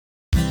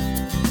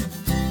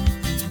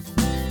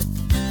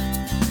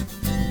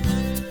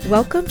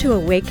Welcome to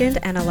Awakened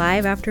and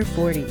Alive After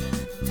 40.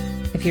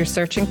 If you're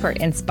searching for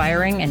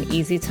inspiring and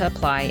easy to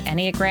apply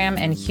Enneagram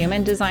and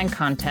human design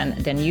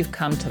content, then you've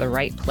come to the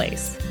right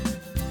place.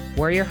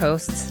 We're your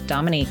hosts,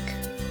 Dominique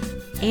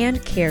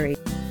And Carrie,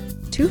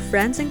 two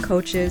friends and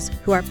coaches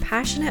who are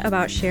passionate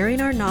about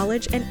sharing our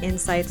knowledge and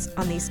insights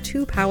on these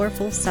two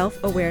powerful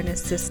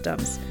self-awareness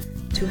systems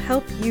to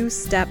help you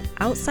step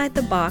outside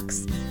the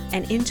box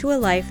and into a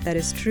life that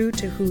is true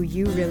to who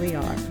you really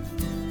are.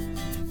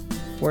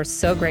 We're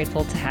so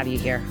grateful to have you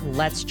here.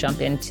 Let's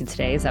jump into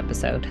today's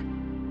episode.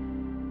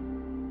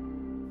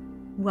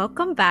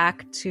 Welcome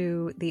back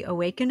to the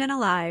Awakened and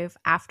Alive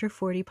After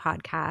 40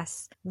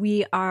 podcast.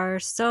 We are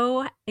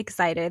so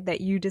excited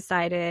that you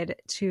decided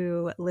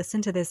to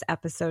listen to this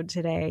episode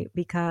today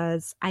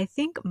because I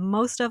think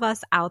most of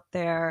us out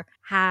there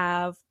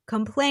have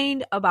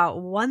complained about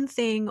one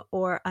thing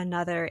or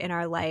another in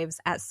our lives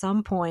at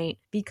some point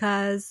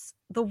because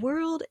the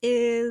world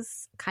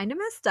is kind of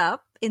messed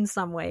up in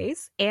some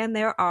ways, and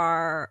there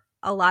are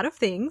a lot of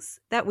things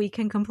that we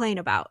can complain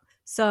about.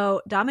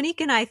 So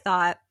Dominique and I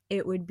thought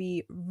it would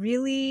be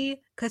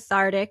really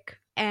cathartic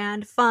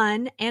and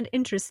fun and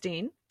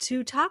interesting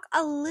to talk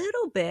a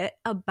little bit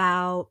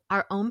about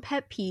our own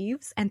pet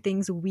peeves and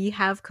things we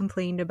have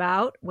complained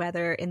about,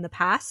 whether in the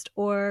past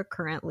or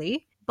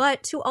currently,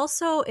 but to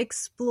also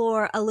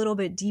explore a little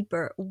bit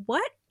deeper,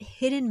 what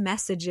hidden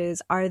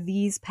messages are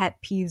these pet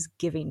peeves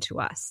giving to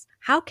us?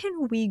 How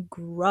can we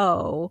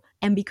grow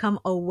and become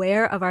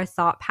aware of our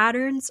thought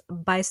patterns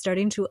by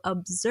starting to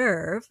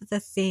observe the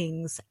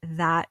things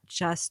that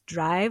just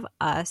drive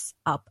us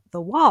up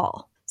the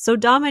wall? So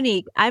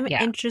Dominique, I'm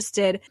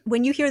interested,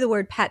 when you hear the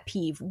word pet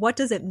peeve, what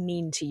does it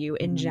mean to you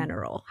in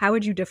general? How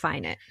would you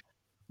define it?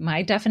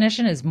 My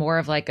definition is more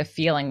of like a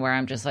feeling where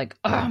I'm just like,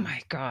 oh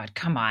my God,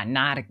 come on,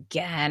 not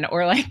again.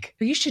 Or like,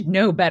 you should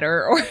know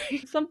better, or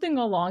something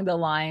along the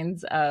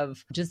lines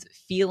of just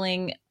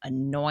feeling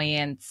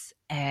annoyance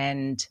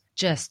and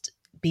just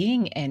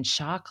being in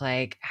shock.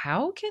 Like,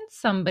 how can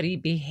somebody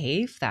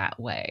behave that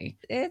way?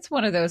 It's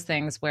one of those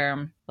things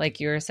where,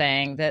 like you were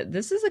saying, that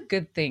this is a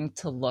good thing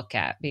to look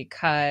at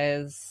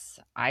because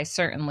I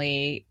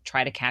certainly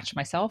try to catch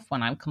myself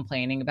when I'm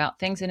complaining about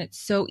things. And it's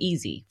so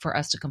easy for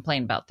us to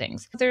complain about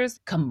things. There's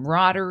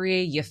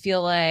camaraderie. You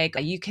feel like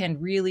you can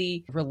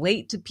really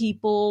relate to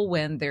people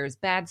when there's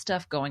bad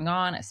stuff going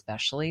on,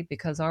 especially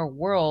because our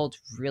world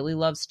really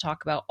loves to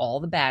talk about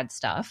all the bad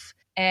stuff.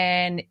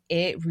 And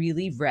it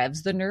really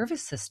revs the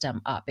nervous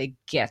system up. It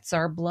gets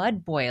our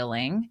blood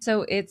boiling.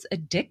 So it's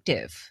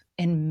addictive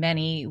in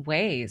many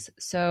ways.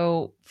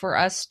 So for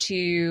us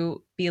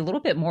to be a little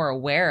bit more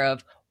aware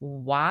of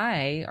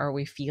why are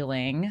we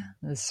feeling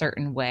a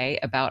certain way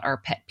about our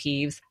pet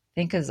peeves, I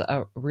think is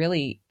a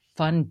really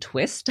fun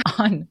twist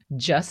on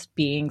just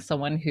being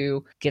someone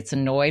who gets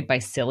annoyed by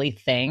silly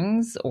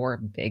things or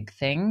big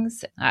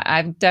things.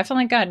 I've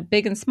definitely got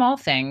big and small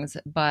things,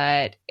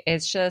 but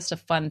it's just a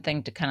fun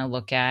thing to kind of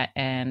look at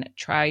and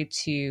try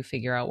to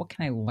figure out what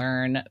can I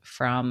learn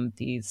from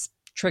these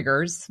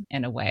triggers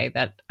in a way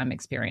that I'm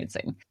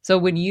experiencing. So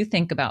when you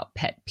think about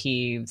pet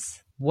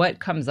peeves, what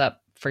comes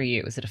up for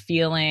you? Is it a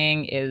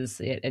feeling? Is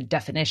it a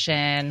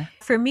definition?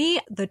 For me,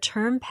 the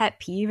term pet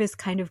peeve is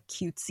kind of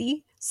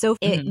cutesy. So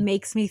it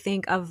makes me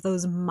think of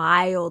those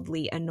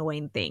mildly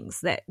annoying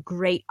things that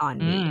grate on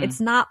me. It's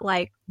not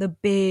like the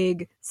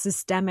big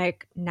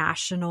systemic,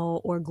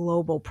 national, or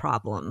global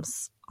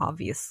problems,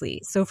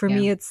 obviously. So for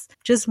me, it's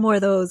just more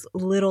those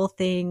little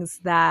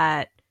things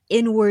that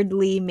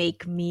inwardly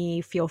make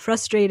me feel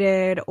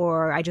frustrated,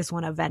 or I just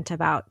want to vent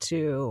about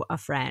to a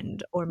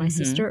friend or my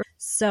sister.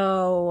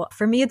 So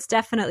for me, it's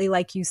definitely,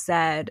 like you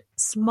said,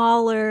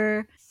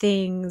 smaller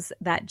things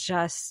that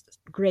just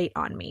grate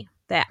on me.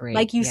 That,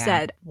 like you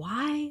said,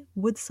 why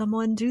would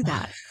someone do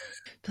that?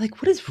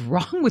 Like, what is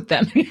wrong with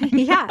them?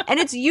 Yeah.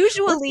 And it's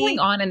usually what's going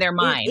on in their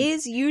mind. It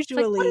is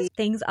usually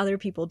things other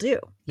people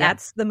do.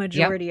 That's the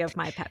majority of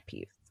my pet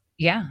peeve.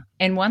 Yeah.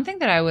 And one thing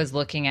that I was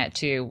looking at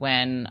too,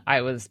 when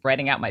I was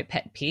writing out my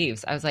pet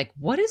peeves, I was like,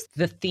 what is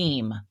the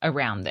theme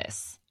around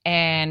this?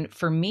 And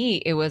for me,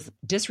 it was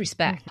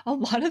disrespect. A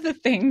lot of the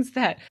things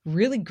that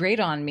really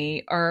grate on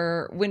me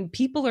are when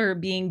people are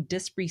being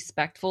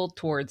disrespectful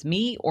towards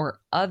me or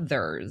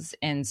others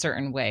in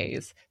certain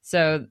ways.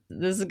 So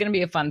this is going to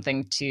be a fun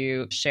thing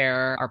to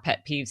share our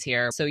pet peeves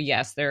here. So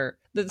yes, they're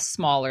the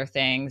smaller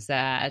things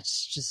that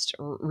just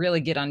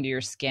really get under your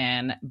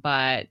skin.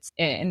 But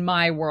in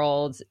my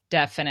world,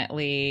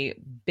 definitely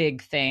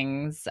big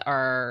things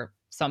are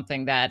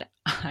something that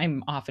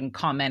I'm often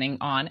commenting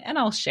on, and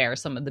I'll share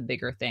some of the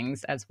bigger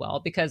things as well,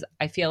 because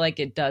I feel like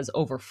it does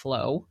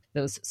overflow.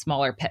 Those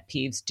smaller pet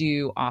peeves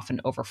do often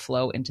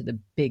overflow into the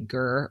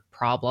bigger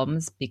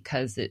problems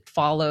because it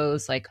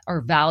follows like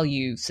our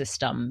value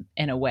system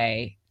in a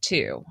way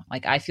too.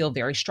 Like I feel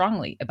very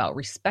strongly about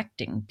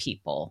respecting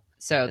people.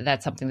 So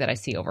that's something that I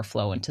see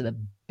overflow into the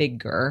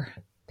bigger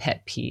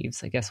pet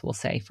peeves, I guess we'll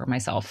say, for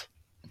myself.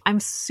 I'm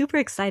super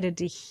excited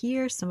to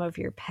hear some of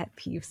your pet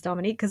peeves,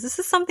 Dominique, because this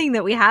is something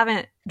that we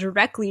haven't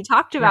directly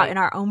talked about Right. in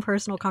our own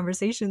personal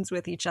conversations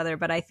with each other.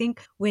 But I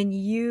think when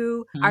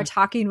you are Mhm.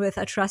 talking with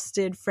a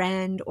trusted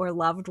friend or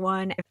loved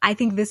one, I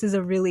think this is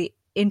a really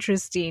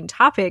interesting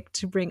topic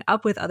to bring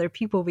up with other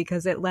people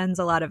because it lends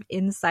a lot of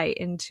insight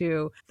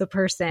into the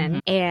person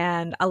Mhm.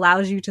 and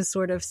allows you to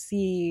sort of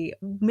see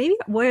maybe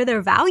where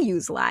their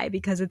values lie,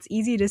 because it's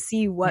easy to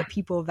see Yeah. what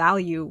people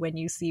value when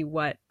you see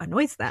what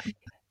annoys them.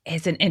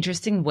 It's an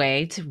interesting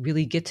way to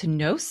really get to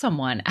know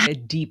someone at a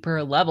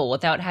deeper level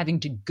without having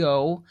to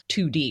go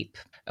too deep.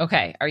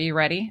 Okay, are you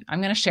ready? I'm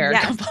going to share a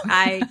Yes, couple.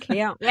 I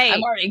can't I'm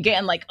wait. already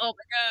getting like, oh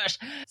my gosh.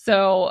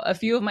 So, a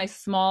few of my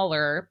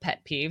smaller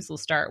pet peeves we'll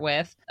start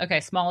with. Okay,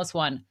 smallest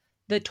one,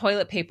 the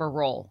toilet paper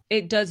roll.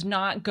 It does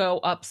not go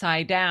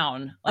upside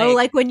down, Oh, like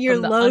like when you're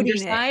from the loading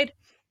it. underside.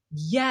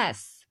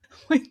 Yes.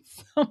 When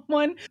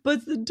someone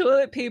puts the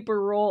toilet paper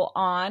roll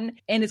on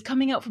and it's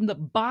coming out from the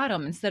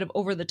bottom instead of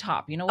over the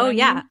top. You know what Oh, I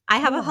yeah. mean? I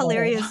have a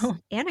hilarious Oh.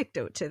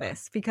 anecdote to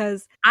this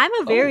because I'm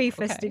a Oh, very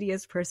okay.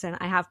 fastidious person.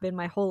 I have been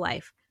my whole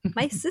life.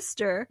 My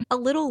sister, a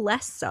little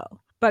less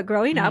so. But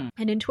growing up Mm.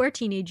 and into our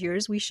teenage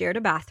years, we shared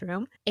a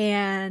bathroom,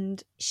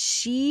 and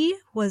she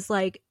was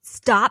like,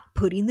 "Stop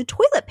putting the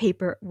toilet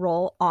paper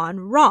roll on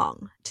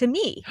wrong," to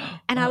me.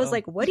 And I was Uh-oh.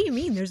 like, "What do you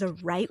mean? There's a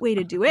right way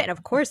to do it." And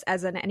of course,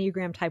 as an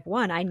Enneagram type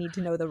 1, I need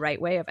to know the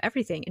right way of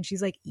everything. And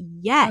she's like, Oh,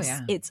 "Yes, yeah.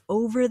 it's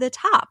over the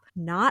top,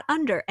 not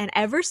under." And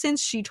ever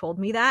since she told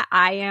me that,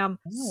 I am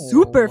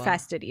super Oh,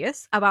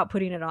 fastidious about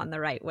putting it on the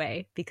right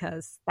way,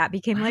 because that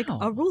became like wow.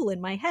 a rule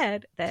in my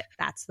head that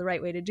that's the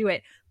right way to do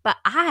it. But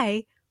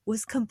I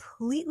was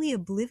completely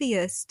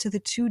oblivious to the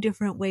two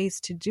different ways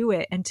to do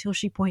it until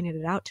she pointed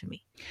it out to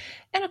me.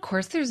 And of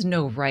course, there's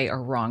no right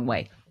or wrong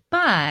way.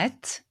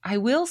 But I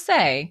will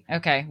say,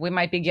 okay, we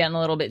might be getting a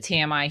little bit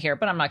TMI here,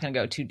 but I'm not going to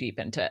go too deep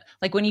into it.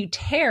 Like when you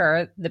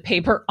tear the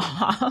paper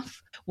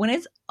off, when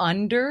it's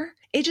under,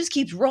 it just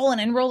keeps rolling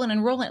and rolling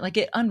and rolling. Like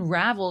it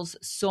unravels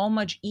so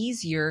much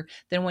easier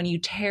than when you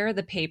tear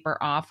the paper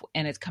off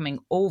and it's coming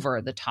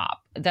over the top.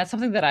 That's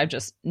something that I've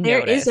just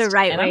There is a noticed.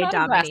 right And I'm way, not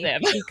Dominique,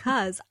 aggressive.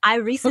 because I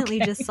recently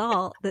Okay. just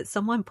saw that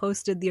someone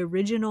posted the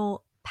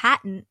original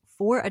patent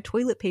for a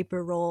toilet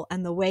paper roll,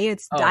 and the way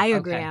it's Oh, okay.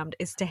 diagrammed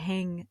is to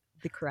hang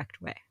the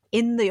correct way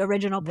in the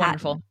original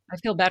patent. Wonderful. I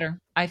feel better.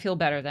 I feel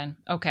better then.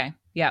 Okay.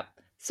 Yep.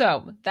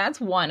 So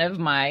that's one of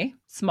my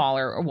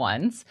smaller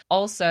ones.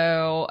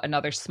 Also,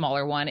 another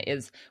smaller one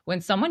is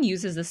when someone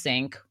uses a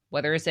sink,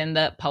 whether it's in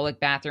the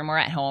public bathroom or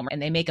at home,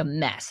 and they make a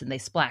mess and they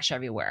splash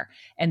everywhere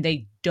and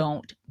they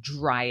don't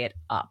dry it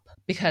up.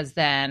 Because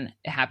then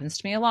it happens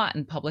to me a lot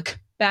in public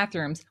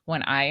bathrooms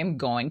when I am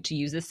going to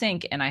use the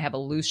sink and I have a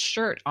loose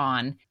shirt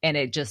on and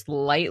it just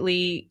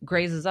lightly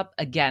grazes up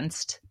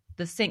against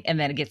the sink and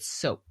then it gets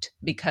soaked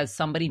because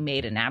somebody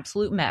made an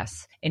absolute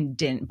mess and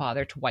didn't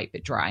bother to wipe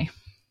it dry.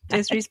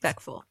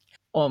 Disrespectful.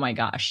 Oh my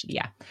gosh.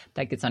 Yeah,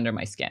 that gets under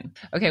my skin.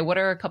 Okay, what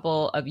are a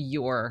couple of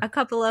your A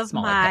couple of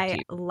smaller pet my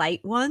peeves?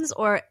 light ones,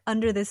 or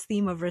under this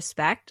theme of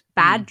respect,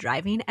 bad Mm,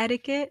 driving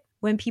etiquette.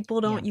 When people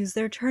yeah. don't use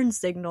their turn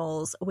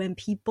signals, when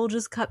people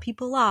just cut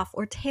people off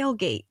or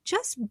tailgate,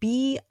 just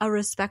be a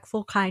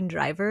respectful, kind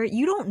driver.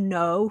 You don't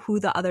know who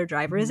the other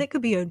driver is. Mhm. It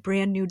could be a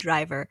brand new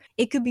driver.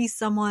 It could be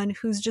someone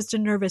who's just a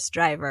nervous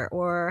driver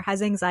or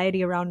has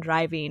anxiety around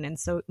driving. And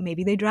so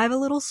maybe they drive a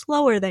little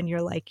slower than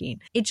you're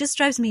liking. It just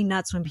drives me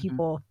nuts when Mhm.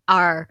 people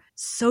are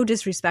so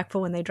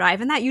disrespectful when they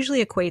drive. And that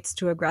usually equates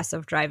to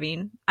aggressive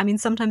driving. I mean,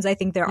 sometimes I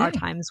think there are Yeah,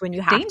 times when you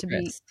it's have to be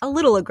dangerous. a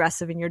little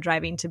aggressive in your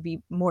driving to be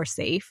more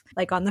safe.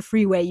 Like on the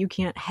freeway, you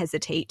can't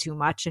hesitate too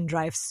much and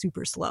drive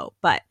super slow.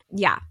 But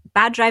yeah,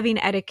 bad driving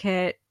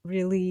etiquette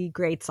really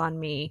grates on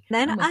me.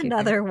 Then I'm with you there.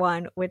 another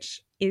one,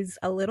 which is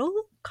a little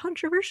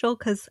controversial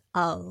because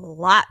a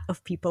lot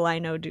of people I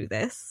know do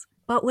this.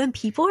 But when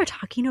people are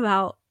talking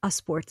about a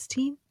sports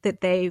team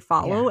that they Yeah.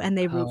 follow and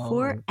they root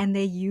for, Oh, and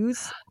they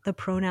use the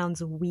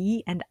pronouns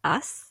we and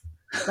us,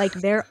 like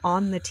they're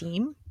on the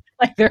team,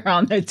 like they're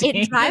on the it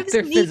team. drives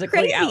They're me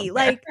physically out crazy. there.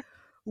 Like,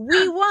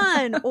 we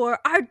won, or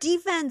our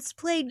defense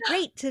played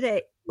great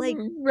today. Like,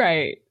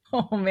 Right.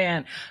 Oh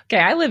man. Okay,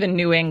 I live in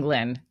New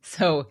England.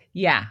 So,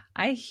 yeah,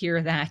 I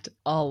hear that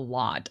a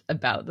lot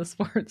about the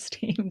sports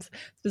teams,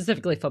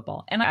 specifically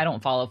football. And I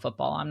don't follow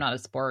football. I'm not a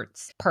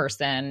sports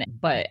person,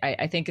 but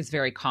I think it's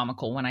very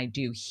comical when I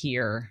do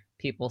hear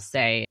people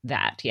say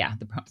that. Yeah,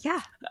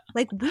 yeah,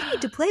 like we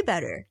need to play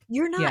better.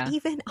 You're not yeah.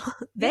 even Yeah.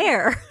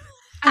 there.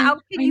 I How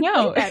can I you play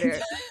know. better?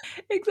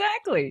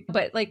 Exactly.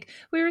 But like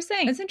we were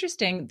saying, it's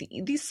interesting.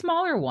 These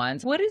smaller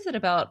ones, what is it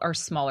about our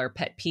smaller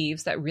pet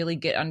peeves that really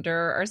get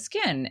under our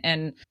skin?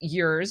 And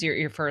yours,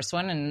 your first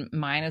one, and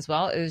mine as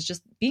well, is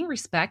just being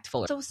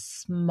respectful. Those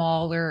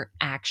smaller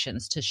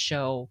actions to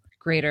show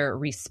greater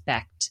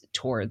respect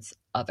towards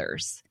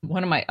others.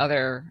 One of my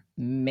other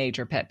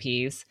major pet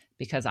peeves,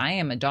 because I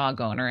am a dog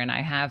owner and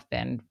I have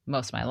been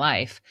most of my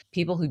life,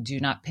 people who do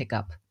not pick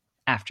up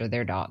after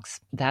their dogs.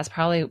 That's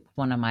probably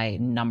one of my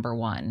number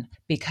one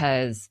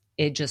because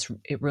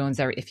it ruins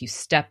if you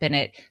step in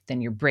it,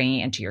 then you're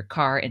bringing it into your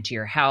car, into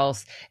your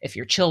house. If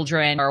your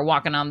children are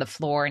walking on the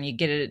floor and you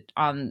get it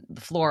on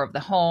the floor of the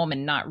home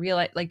and not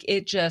realize, like,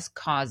 it just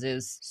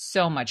causes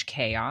so much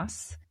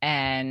chaos.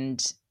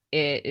 And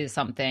it is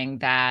something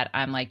that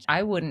I'm like,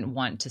 I wouldn't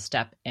want to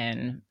step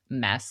in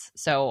mess.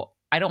 So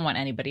I don't want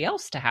anybody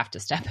else to have to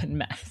step in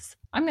mess.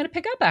 I'm going to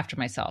pick up after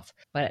myself.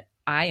 But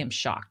I am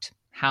shocked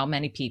how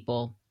many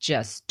people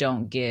just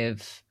don't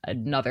give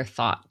another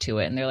thought to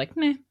it. And they're like,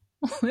 meh,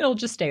 it'll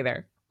just stay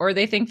there. Or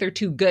they think they're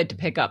too good to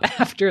pick up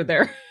after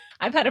their.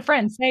 I've had a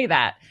friend say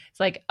that. It's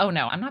like, oh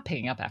no, I'm not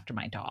picking up after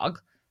my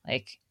dog.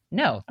 Like,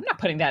 no, I'm not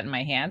putting that in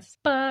my hands.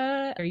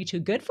 But are you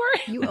too good for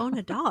it? You own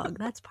a dog.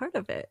 That's part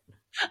of it.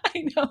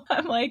 I know.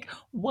 I'm like,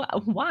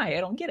 what? Why?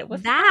 I don't get it.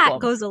 What's that the problem?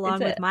 goes along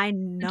with my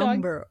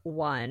number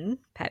one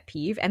pet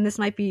peeve, and this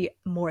might be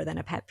more than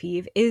a pet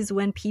peeve, is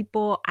when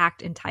people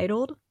act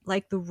entitled,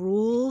 like the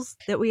rules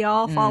that we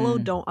all follow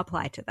don't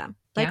apply to them.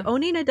 Like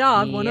owning a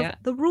dog, one of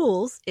the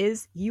rules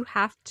is you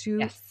have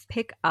to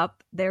pick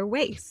up their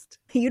waste.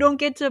 You don't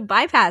get to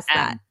bypass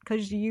that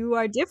because you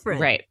are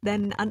different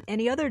than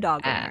any other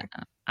dog owner.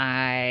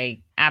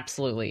 I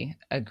absolutely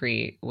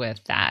agree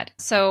with that.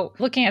 So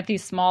looking at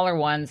these smaller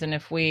ones, and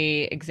if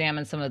we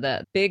examine some of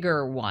the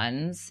bigger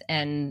ones,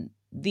 and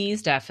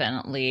these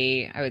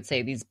definitely, I would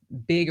say these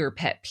bigger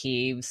pet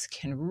peeves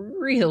can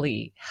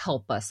really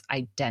help us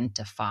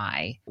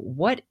identify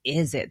what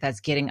is it that's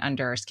getting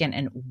under our skin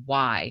and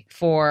why.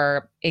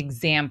 For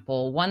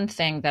example, one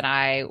thing that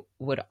I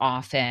would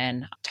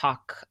often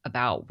talk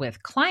about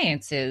with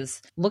clients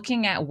is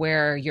looking at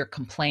where your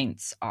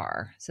complaints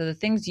are. So the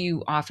things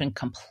you often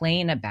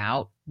complain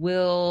about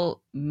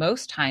will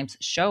most times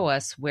show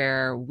us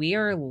where we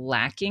are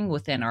lacking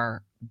within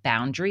our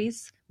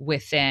boundaries,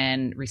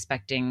 within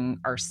respecting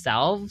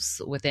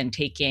ourselves, within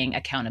taking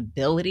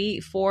accountability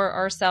for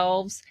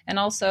ourselves, and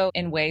also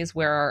in ways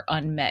where our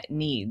unmet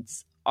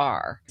needs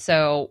are.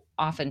 So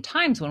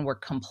oftentimes when we're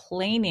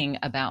complaining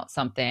about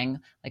something,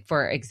 like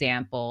for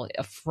example,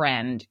 a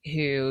friend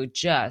who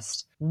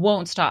just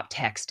won't stop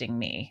texting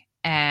me,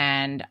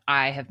 and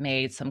I have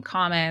made some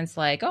comments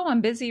like, oh,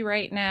 I'm busy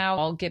right now,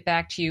 I'll get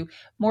back to you,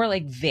 more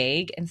like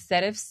vague,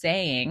 instead of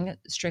saying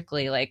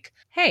strictly like,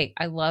 hey,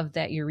 I love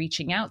that you're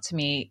reaching out to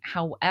me.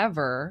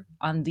 However,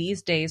 on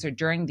these days or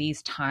during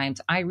these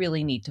times, I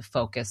really need to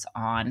focus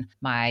on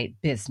my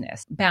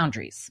business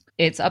boundaries.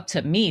 It's up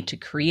to me to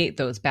create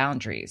those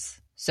boundaries.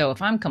 So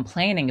if I'm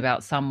complaining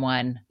about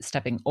someone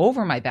stepping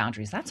over my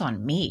boundaries, that's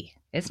on me.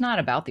 It's not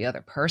about the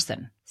other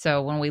person.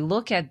 So when we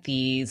look at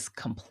these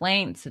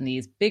complaints and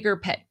these bigger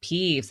pet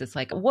peeves, it's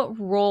like, what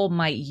role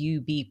might you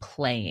be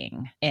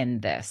playing in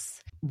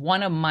this?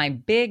 One of my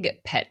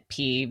big pet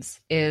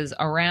peeves is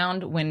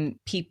around when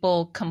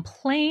people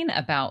complain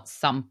about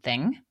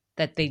something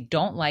that they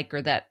don't like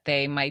or that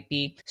they might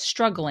be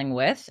struggling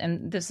with.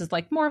 And this is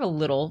like more of a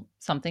little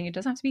something. It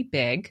doesn't have to be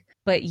big,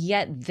 but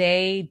yet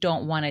they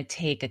don't want to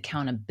take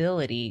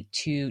accountability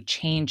to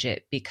change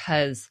it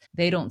because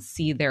they don't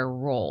see their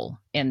role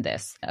in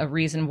this. A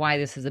reason why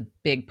this is a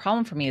big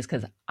problem for me is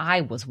because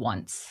I was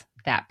once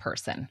that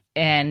person.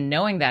 And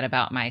knowing that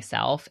about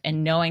myself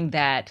and knowing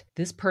that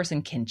this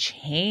person can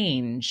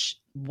change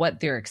what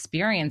they're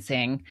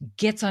experiencing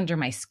gets under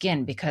my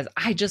skin because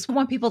I just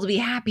want people to be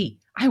happy.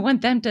 I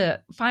want them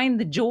to find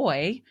the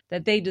joy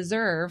that they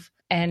deserve.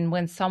 And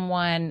when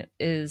someone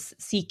is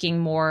seeking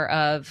more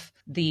of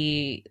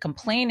the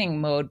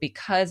complaining mode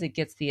because it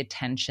gets the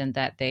attention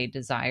that they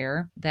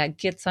desire, that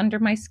gets under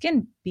my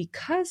skin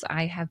because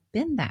I have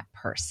been that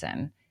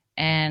person.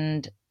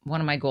 And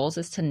one of my goals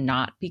is to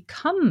not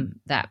become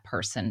that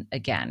person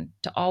again,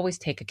 to always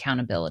take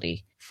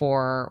accountability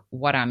for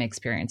what I'm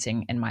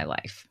experiencing in my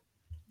life.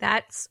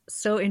 That's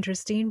so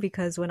interesting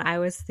because when I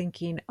was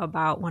thinking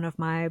about one of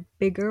my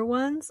bigger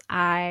ones,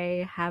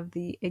 I have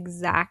the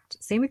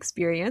exact same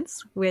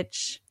experience,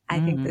 which I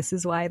think this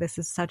is why this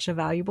is such a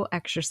valuable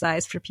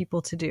exercise for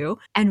people to do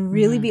and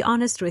really be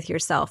honest with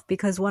yourself.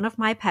 Because one of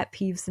my pet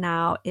peeves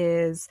now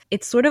is,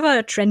 it's sort of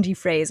a trendy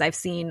phrase I've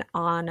seen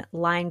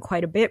online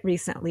quite a bit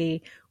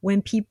recently,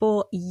 when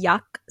people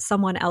yuck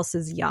someone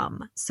else's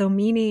yum. So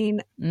meaning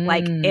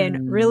like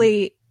in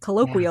really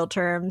colloquial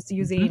terms,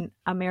 using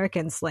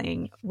American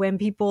slang, when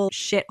people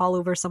shit all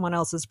over someone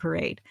else's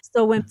parade.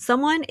 So when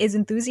someone is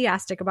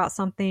enthusiastic about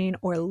something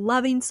or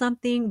loving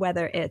something,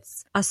 whether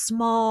it's a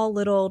small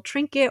little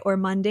trinket or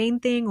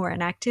mundane thing or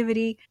an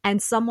activity,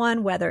 and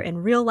someone, whether in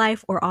real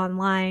life or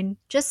online,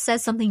 just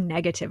says something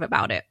negative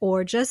about it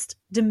or just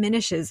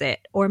diminishes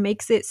it or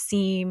makes it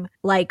seem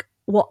like,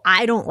 well,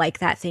 I don't like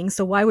that thing,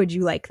 so why would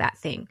you like that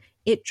thing?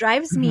 It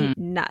drives me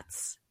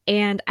nuts.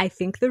 And I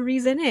think the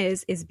reason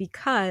is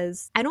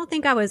because I don't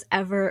think I was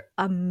ever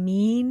a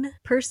mean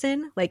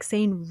person, like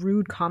saying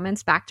rude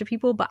comments back to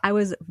people, but I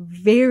was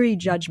very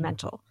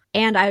judgmental.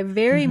 And I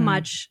very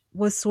much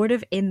was sort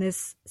of in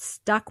this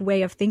stuck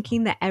way of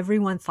thinking that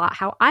everyone thought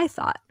how I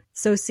thought.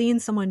 So seeing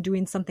someone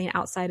doing something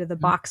outside of the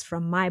box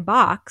from my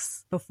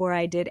box before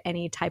I did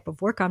any type of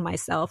work on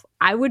myself,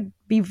 I would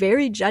be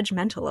very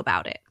judgmental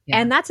about it. Yeah.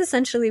 And that's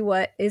essentially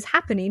what is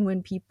happening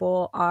when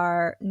people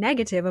are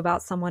negative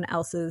about someone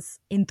else's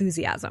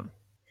enthusiasm.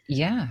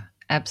 Yeah,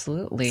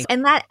 absolutely.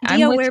 And that I'm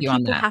idea with where you on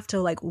people that. have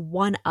to like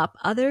one up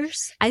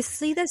others, I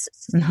see this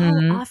so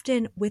Hmm.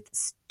 often with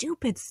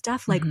stupid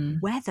stuff like Hmm.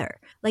 weather.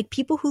 Like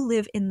people who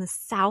live in the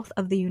south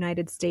of the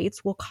United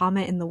States will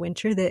comment in the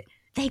winter that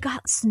they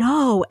got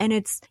snow and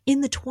it's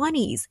in the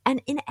 20s.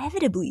 And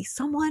inevitably,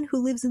 someone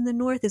who lives in the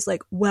north is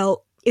like,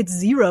 well, it's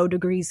 0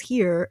 degrees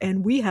here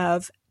and we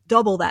have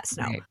double that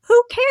snow. Right.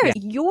 Who cares?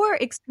 Yeah. Your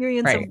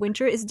experience of Right.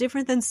 winter is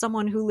different than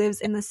someone who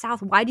lives in the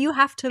South. Why do you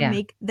have to Yeah.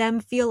 make them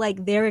feel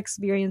like their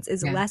experience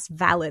is Yeah. less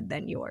valid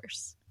than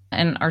yours?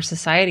 And our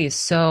society is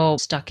so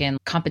stuck in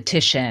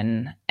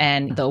competition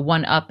and the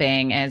one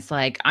upping. And it's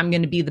like, I'm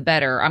going to be the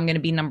better. I'm going to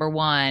be number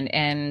one.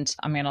 And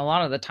I mean, a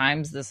lot of the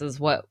times, this is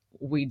what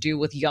we do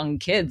with young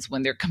kids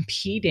when they're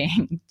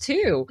competing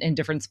too in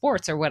different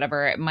sports or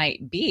whatever it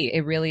might be.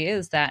 It really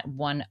is that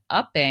one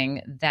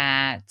upping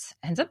that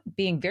ends up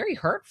being very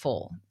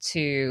hurtful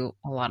to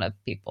a lot of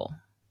people.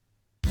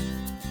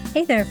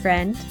 Hey there,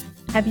 friend.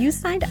 Have you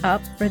signed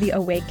up for the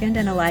Awakened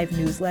and Alive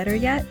newsletter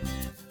yet?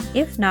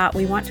 If not,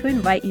 we want to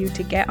invite you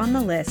to get on the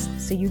list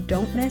so you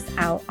don't miss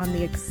out on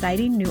the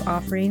exciting new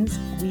offerings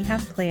we have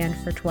planned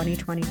for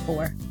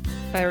 2024.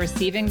 By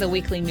receiving the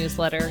weekly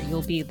newsletter,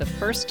 you'll be the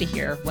first to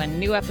hear when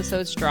new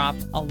episodes drop,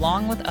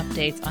 along with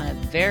updates on a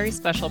very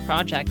special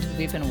project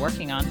we've been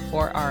working on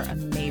for our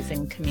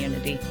amazing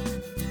community.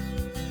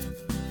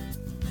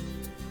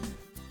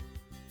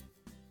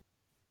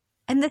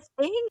 And the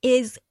thing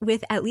is,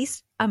 with at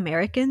least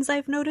Americans,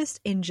 I've noticed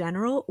in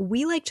general,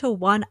 we like to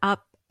one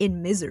up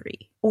in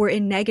misery or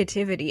in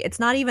negativity. It's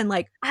not even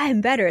like,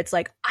 I'm better. It's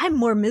like, I'm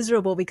more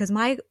miserable because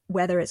my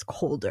weather is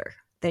colder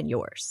than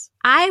yours.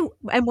 I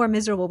am more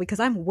miserable because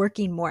I'm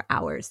working more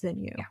hours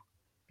than you. Yeah.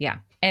 Yeah.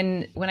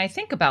 And when I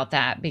think about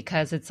that,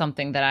 because it's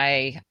something that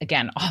I,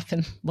 again,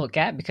 often look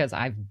at because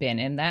I've been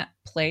in that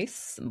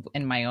place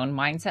in my own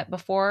mindset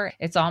before,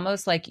 it's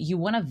almost like you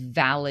want to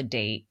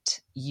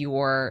validate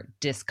your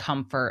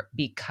discomfort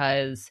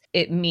because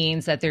it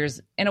means that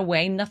there's, in a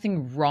way,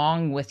 nothing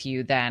wrong with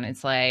you then.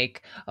 It's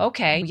like,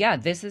 okay, yeah,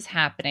 this is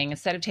happening.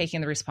 Instead of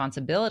taking the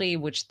responsibility,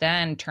 which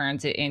then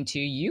turns it into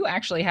you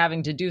actually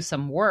having to do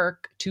some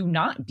work to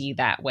not be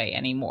that way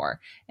anymore.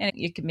 And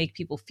it can make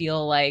people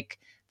feel like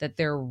that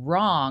they're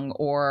wrong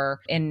or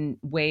in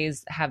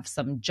ways have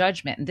some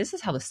judgment. And this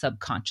is how the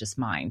subconscious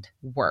mind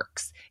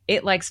works.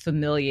 It likes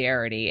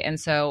familiarity. And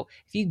so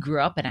if you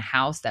grew up in a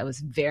house that was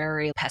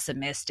very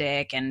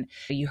pessimistic and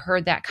you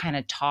heard that kind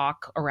of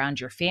talk around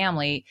your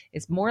family,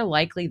 it's more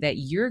likely that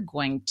you're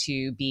going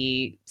to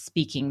be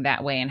speaking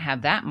that way and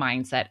have that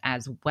mindset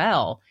as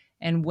well.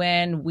 And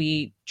when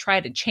we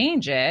try to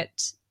change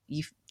it,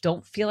 you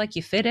don't feel like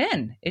you fit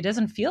in. It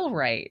doesn't feel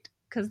right.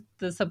 Because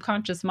the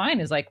subconscious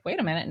mind is like, wait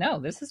a minute, no,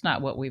 this is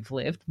not what we've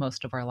lived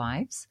most of our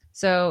lives.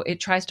 So it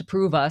tries to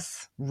prove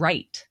us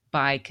right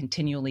by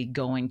continually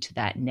going to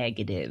that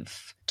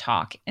negative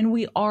talk. And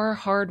we are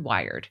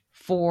hardwired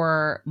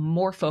for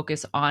more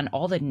focus on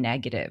all the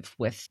negative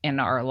within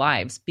our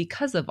lives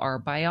because of our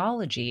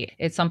biology.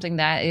 It's something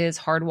that is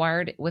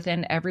hardwired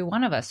within every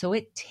one of us. So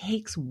it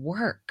takes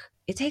work.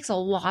 It takes a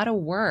lot of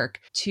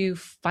work to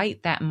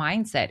fight that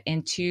mindset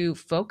and to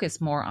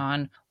focus more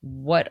on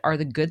what are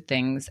the good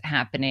things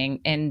happening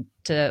and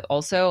to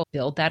also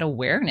build that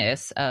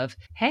awareness of,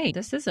 hey,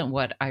 this isn't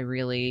what I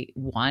really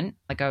want.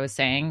 Like I was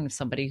saying,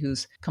 somebody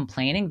who's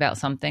complaining about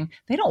something,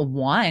 they don't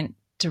want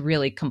to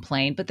really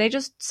complain, but they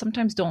just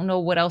sometimes don't know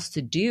what else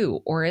to do,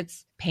 or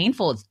it's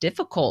painful, it's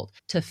difficult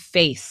to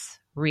face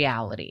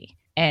reality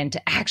and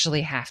to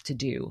actually have to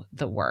do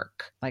the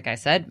work. Like I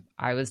said,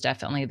 I was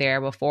definitely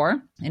there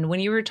before. And when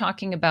you were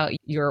talking about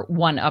your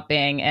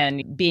one-upping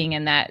and being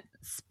in that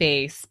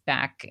space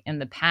back in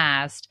the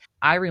past,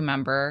 I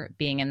remember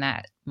being in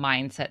that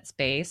mindset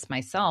space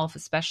myself,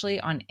 especially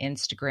on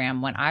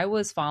Instagram when I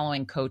was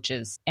following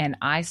coaches and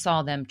I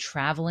saw them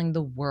traveling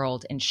the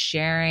world and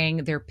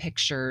sharing their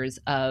pictures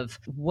of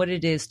what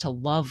it is to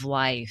love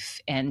life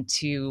and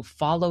to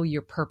follow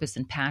your purpose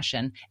and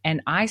passion.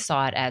 And I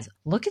saw it as,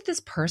 look at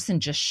this person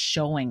just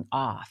showing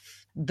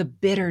off. The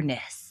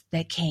bitterness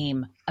that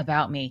came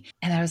about me.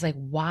 And I was like,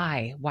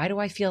 why? Why do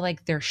I feel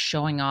like they're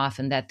showing off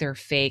and that they're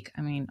fake?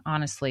 I mean,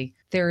 honestly,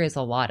 there is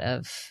a lot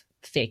of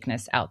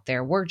fakeness out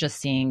there. We're just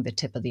seeing the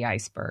tip of the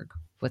iceberg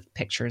with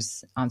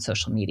pictures on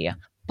social media.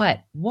 But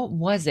what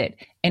was it?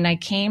 And I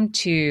came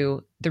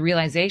to the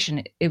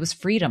realization it was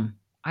freedom.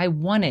 I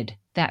wanted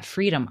that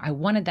freedom. I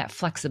wanted that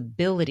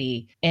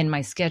flexibility in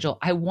my schedule.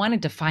 I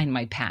wanted to find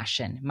my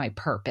passion, my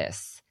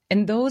purpose.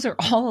 And those are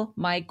all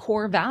my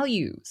core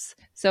values.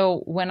 So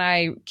when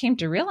I came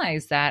to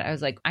realize that, I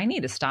was like, I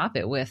need to stop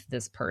it with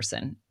this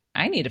person.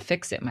 I need to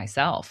fix it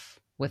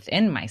myself,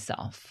 within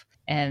myself.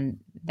 And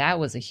that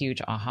was a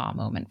huge aha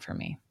moment for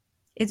me.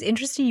 It's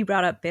interesting you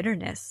brought up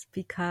bitterness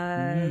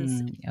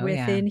because Oh, yeah.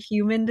 within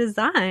human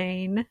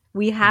design,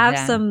 we have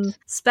That. some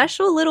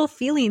special little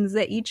feelings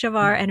that each of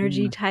our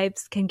energy Mhm.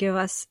 types can give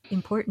us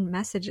important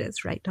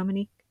messages, right,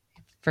 Dominique?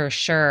 For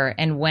sure.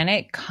 And when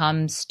it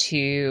comes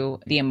to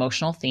the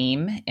emotional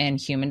theme in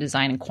human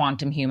design and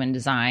quantum human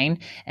design,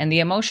 and the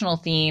emotional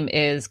theme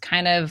is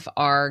kind of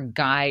our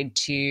guide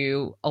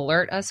to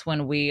alert us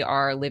when we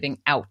are living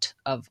out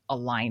of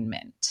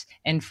alignment.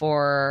 And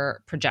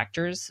for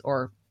projectors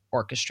or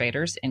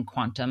orchestrators in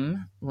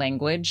quantum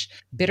language,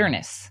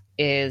 bitterness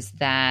is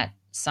that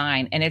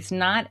sign. And it's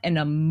not an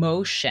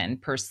emotion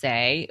per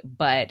se,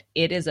 but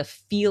it is a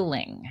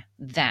feeling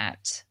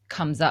that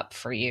comes up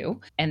for you.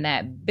 And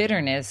that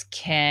bitterness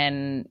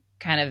can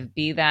kind of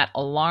be that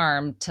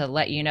alarm to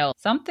let you know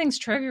something's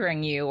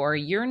triggering you, or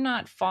you're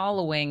not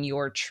following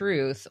your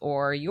truth,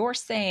 or you're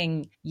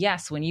saying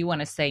yes when you want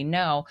to say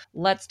no.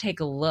 Let's take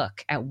a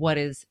look at what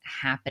is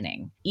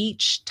happening.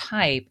 Each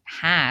type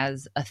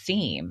has a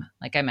theme.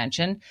 Like I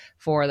mentioned,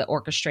 for the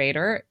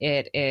orchestrator,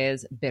 it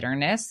is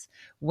bitterness.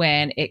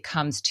 When it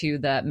comes to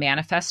the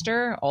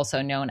manifester,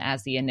 also known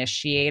as the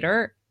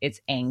initiator,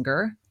 it's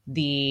anger.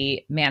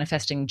 The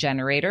manifesting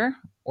generator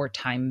or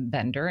time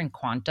bender in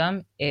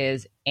quantum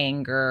is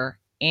anger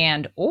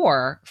and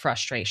or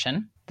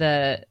frustration.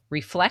 The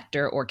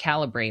reflector or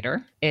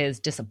calibrator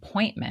is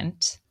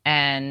disappointment.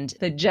 And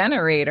the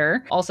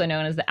generator, also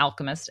known as the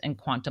alchemist in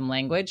quantum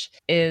language,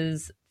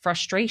 is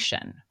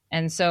frustration.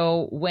 And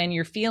so when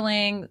you're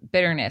feeling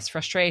bitterness,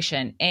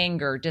 frustration,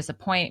 anger,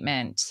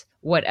 disappointment,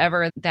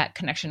 whatever that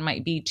connection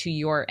might be to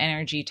your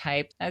energy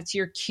type, that's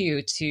your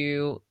cue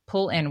to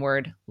pull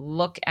inward,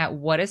 look at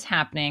what is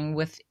happening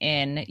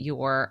within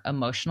your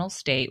emotional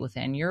state,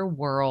 within your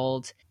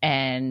world,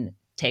 and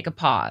take a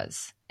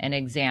pause and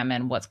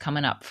examine what's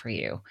coming up for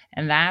you.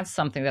 And that's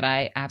something that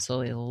I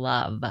absolutely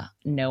love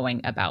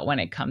knowing about when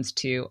it comes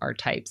to our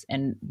types,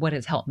 and what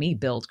has helped me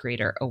build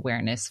greater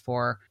awareness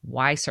for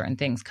why certain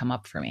things come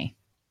up for me.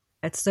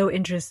 It's so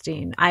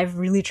interesting. I've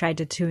really tried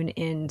to tune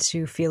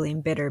into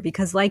feeling bitter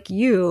because, like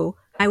you,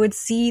 I would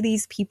see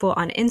these people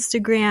on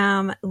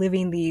Instagram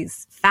living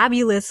these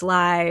fabulous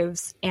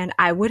lives, and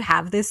I would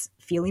have this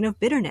feeling of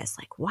bitterness,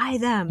 like, why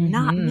them,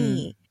 not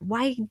me?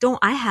 Why don't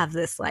I have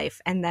this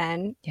life? And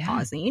then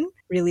pausing,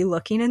 really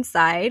looking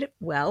inside,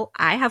 well,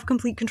 I have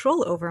complete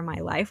control over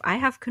my life. I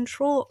have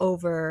control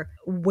over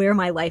where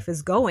my life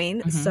is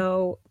going.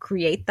 So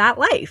create that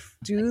life.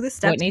 Do the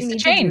steps What needs you to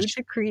need to do change?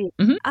 to create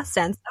a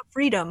sense of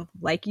freedom.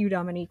 Like you,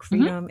 Dominique,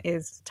 freedom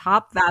is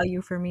top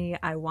value for me.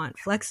 I want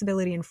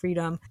flexibility and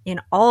freedom in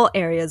all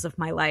areas of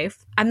my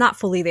life. I'm not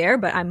fully there,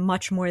 but I'm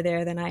much more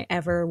there than I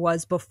ever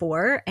was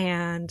before.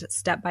 And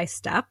step by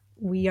step,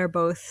 we are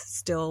both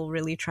still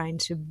really trying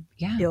to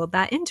build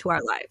that into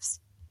our lives.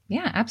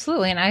 Yeah,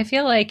 absolutely. And I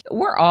feel like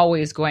we're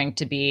always going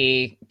to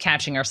be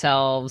catching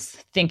ourselves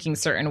thinking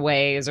certain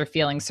ways or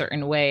feeling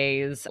certain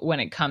ways when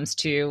it comes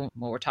to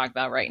what we're talking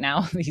about right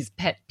now, these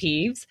pet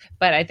peeves.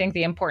 But I think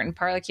the important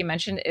part, like you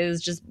mentioned,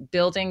 is just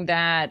building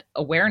that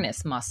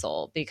awareness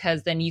muscle,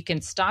 because then you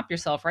can stop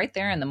yourself right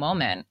there in the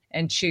moment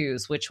and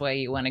choose which way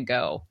you want to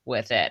go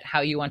with it,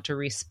 how you want to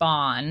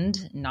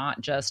respond,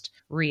 not just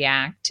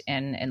react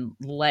and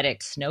let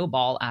it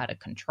snowball out of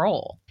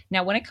control.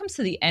 Now, when it comes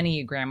to the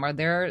Enneagram, are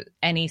there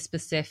any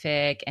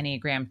specific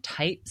Enneagram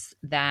types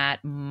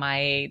that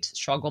might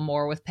struggle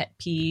more with pet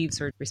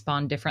peeves or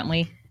respond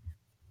differently?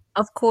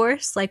 Of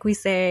course, like we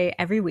say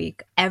every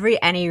week, every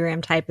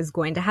Enneagram type is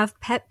going to have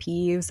pet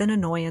peeves and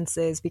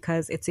annoyances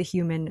because it's a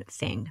human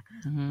thing.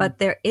 But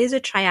there is a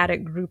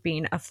triadic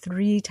grouping of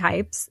 3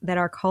 types that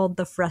are called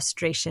the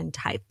frustration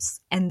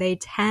types. And they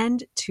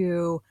tend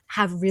to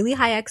have really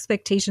high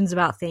expectations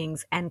about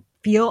things and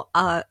feel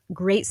a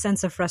great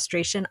sense of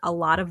frustration a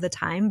lot of the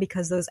time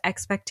because those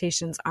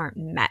expectations aren't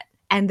met.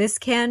 And this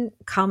can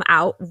come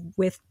out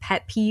with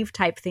pet peeve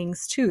type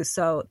things too.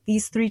 So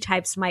these 3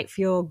 types might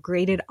feel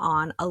graded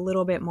on a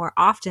little bit more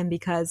often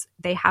because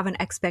they have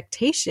an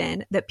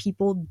expectation that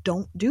people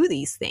don't do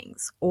these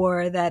things,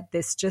 or that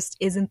this just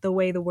isn't the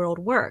way the world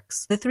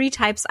works. The 3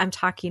 types I'm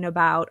talking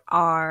about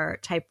are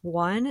type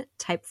 1,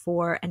 type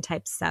 4, and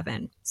type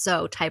 7.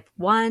 So type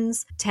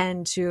 1s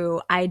tend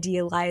to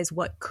idealize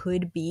what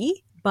could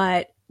be,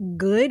 but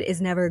good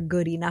is never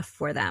good enough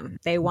for them.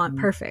 They want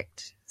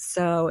perfect.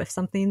 So if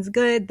something's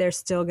good, they're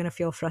still going to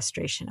feel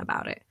frustration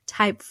about it.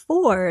 Type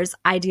 4s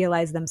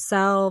idealize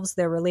themselves,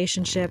 their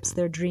relationships,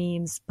 their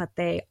dreams, but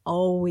they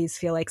always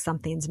feel like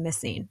something's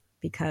missing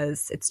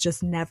because it's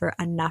just never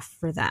enough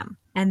for them.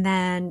 And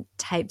then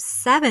type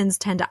 7s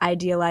tend to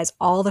idealize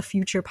all the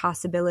future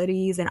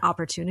possibilities and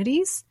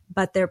opportunities,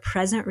 but their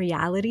present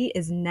reality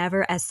is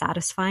never as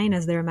satisfying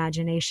as their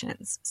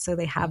imaginations. So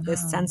they have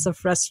this sense of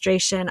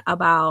frustration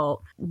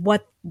about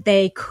what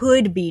they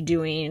could be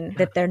doing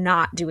that they're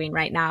not doing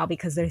right now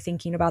because they're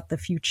thinking about the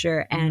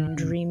future and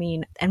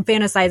dreaming and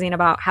fantasizing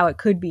about how it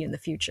could be in the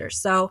future.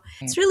 So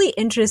it's really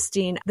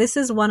interesting. This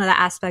is one of the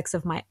aspects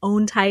of my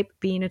own type,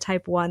 being a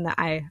type 1, that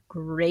I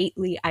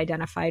greatly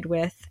identified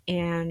with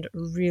and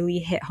really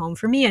hit home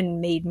for me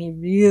and made me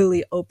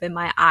really open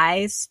my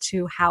eyes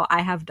to how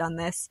I have done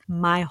this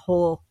my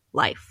whole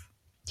life.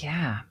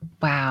 Yeah.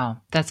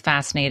 Wow. That's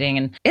fascinating.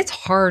 And it's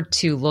hard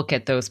to look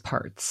at those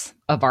parts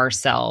of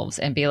ourselves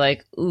and be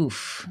like,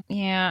 oof,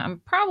 yeah,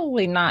 I'm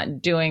probably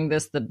not doing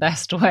this the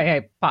best way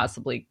I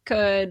possibly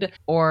could,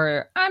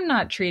 or I'm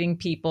not treating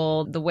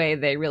people the way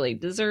they really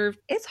deserve.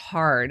 It's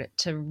hard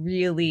to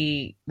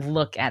really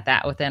look at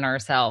that within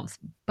ourselves,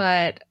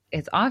 but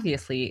it's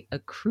obviously a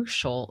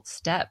crucial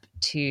step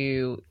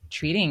to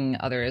treating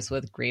others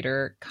with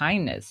greater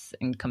kindness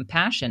and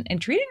compassion,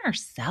 and treating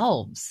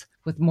ourselves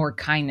with more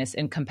kindness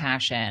and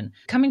compassion,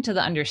 coming to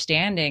the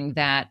understanding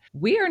that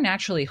we are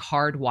naturally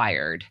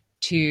hardwired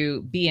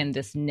to be in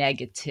this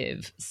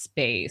negative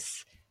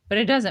space, but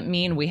it doesn't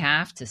mean we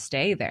have to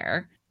stay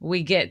there.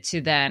 We get to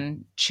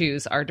then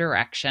choose our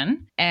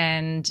direction.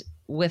 And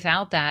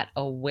without that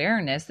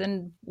awareness,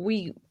 then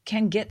we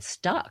can get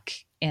stuck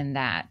in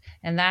that.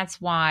 And that's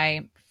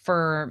why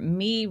for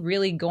me,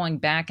 really going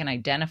back and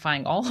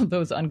identifying all of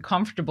those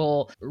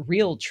uncomfortable,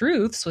 real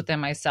truths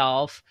within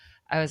myself,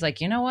 I was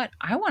like, you know what?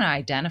 I want to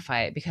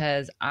identify it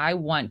because I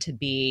want to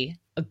be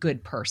a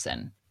good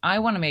person. I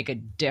want to make a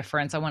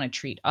difference. I want to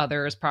treat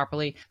others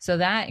properly. So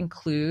that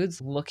includes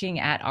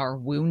looking at our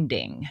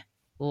wounding,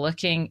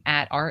 looking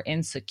at our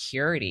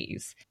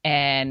insecurities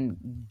and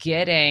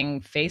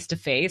getting face to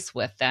face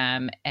with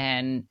them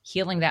and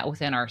healing that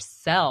within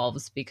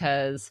ourselves.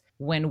 Because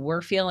when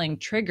we're feeling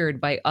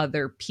triggered by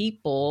other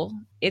people,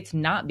 it's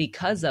not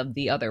because of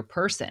the other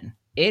person.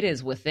 It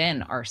is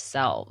within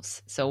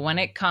ourselves. So when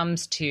it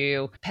comes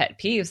to pet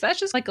peeves, that's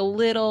just like a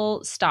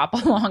little stop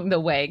along the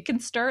way. It can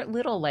start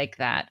little like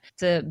that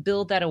to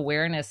build that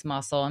awareness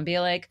muscle and be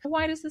like,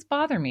 why does this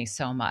bother me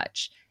so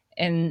much?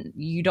 And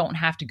you don't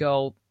have to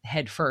go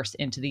head first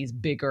into these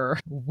bigger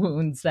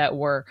wounds that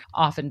we're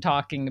often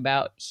talking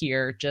about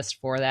here,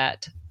 just for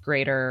that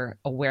greater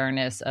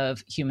awareness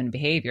of human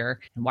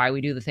behavior and why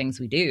we do the things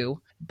we do.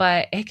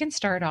 But it can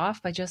start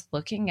off by just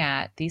looking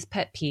at these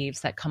pet peeves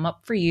that come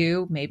up for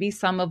you. Maybe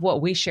some of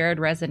what we shared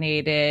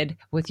resonated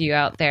with you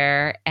out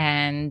there.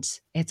 And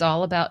it's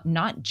all about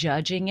not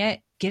judging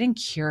it, getting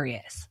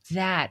curious.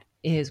 That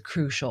is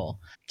crucial.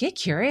 Get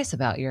curious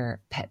about your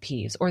pet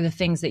peeves or the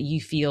things that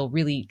you feel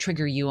really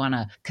trigger you on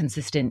a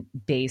consistent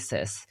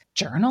basis.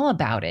 Journal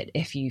about it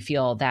if you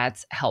feel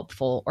that's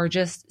helpful, or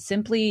just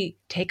simply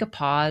take a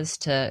pause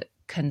to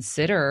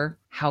consider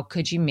how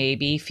could you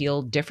maybe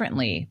feel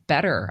differently,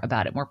 better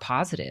about it, more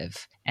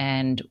positive,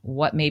 and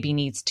what maybe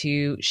needs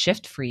to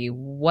shift for you.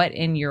 What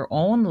in your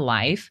own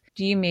life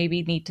do you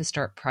maybe need to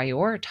start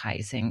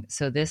prioritizing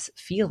so this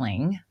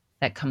feeling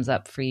that comes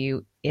up for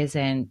you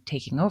isn't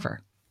taking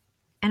over?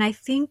 And I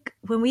think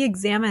when we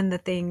examine the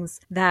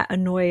things that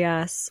annoy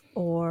us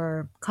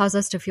or cause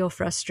us to feel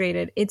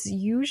frustrated, it's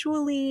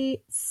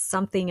usually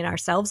something in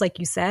ourselves, like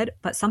you said,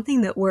 but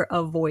something that we're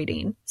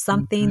avoiding,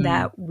 something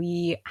that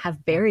we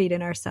have buried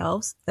in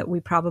ourselves, that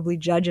we probably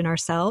judge in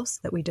ourselves,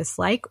 that we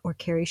dislike or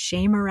carry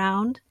shame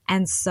around.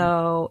 And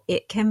so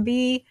it can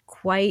be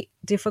quite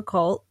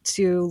difficult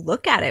to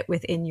look at it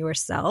within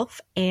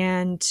yourself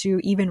and to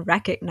even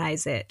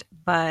recognize it.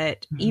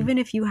 But even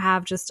if you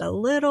have just a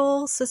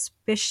little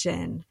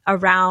suspicion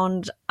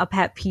around a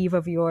pet peeve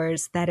of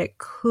yours that it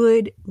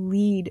could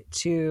lead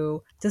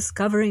to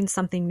discovering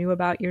something new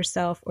about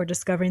yourself or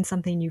discovering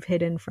something you've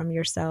hidden from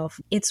yourself,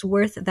 it's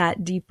worth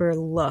that deeper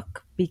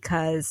look,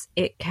 because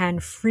it can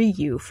free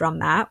you from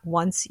that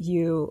once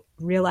you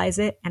realize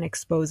it and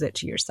expose it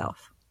to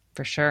yourself.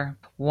 For sure.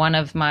 One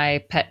of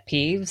my pet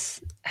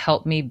peeves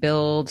helped me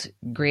build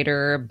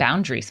greater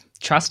boundaries,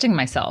 trusting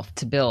myself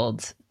to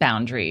build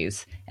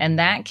boundaries. And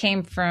that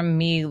came from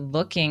me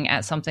looking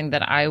at something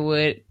that I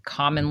would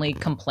commonly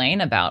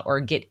complain about or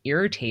get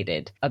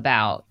irritated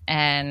about.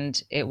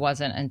 And it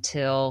wasn't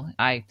until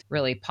I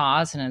really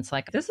paused and it's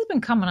like, this has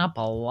been coming up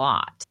a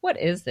lot. What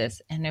is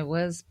this? And it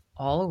was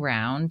all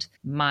around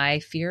my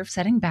fear of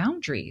setting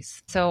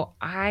boundaries. So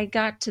I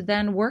got to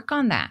then work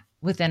on that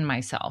within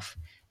myself.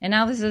 And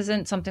now this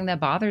isn't something that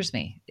bothers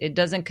me. It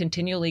doesn't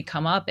continually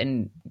come up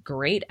and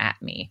grate at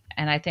me.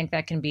 And I think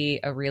that can be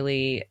a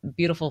really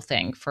beautiful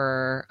thing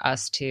for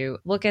us to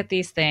look at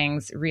these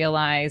things,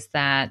 realize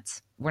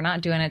that we're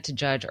not doing it to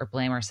judge or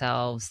blame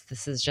ourselves.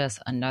 This is just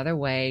another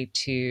way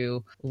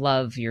to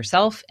love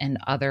yourself and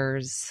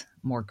others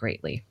more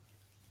greatly.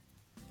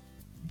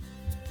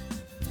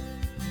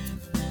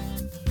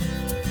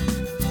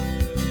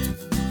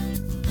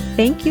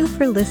 Thank you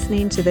for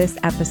listening to this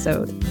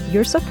episode.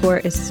 Your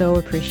support is so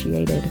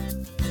appreciated.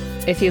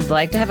 If you'd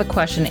like to have a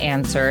question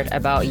answered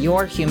about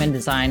your human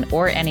design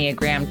or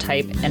Enneagram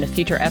type in a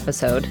future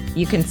episode,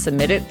 you can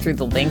submit it through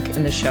the link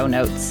in the show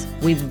notes.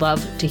 We'd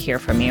love to hear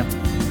from you.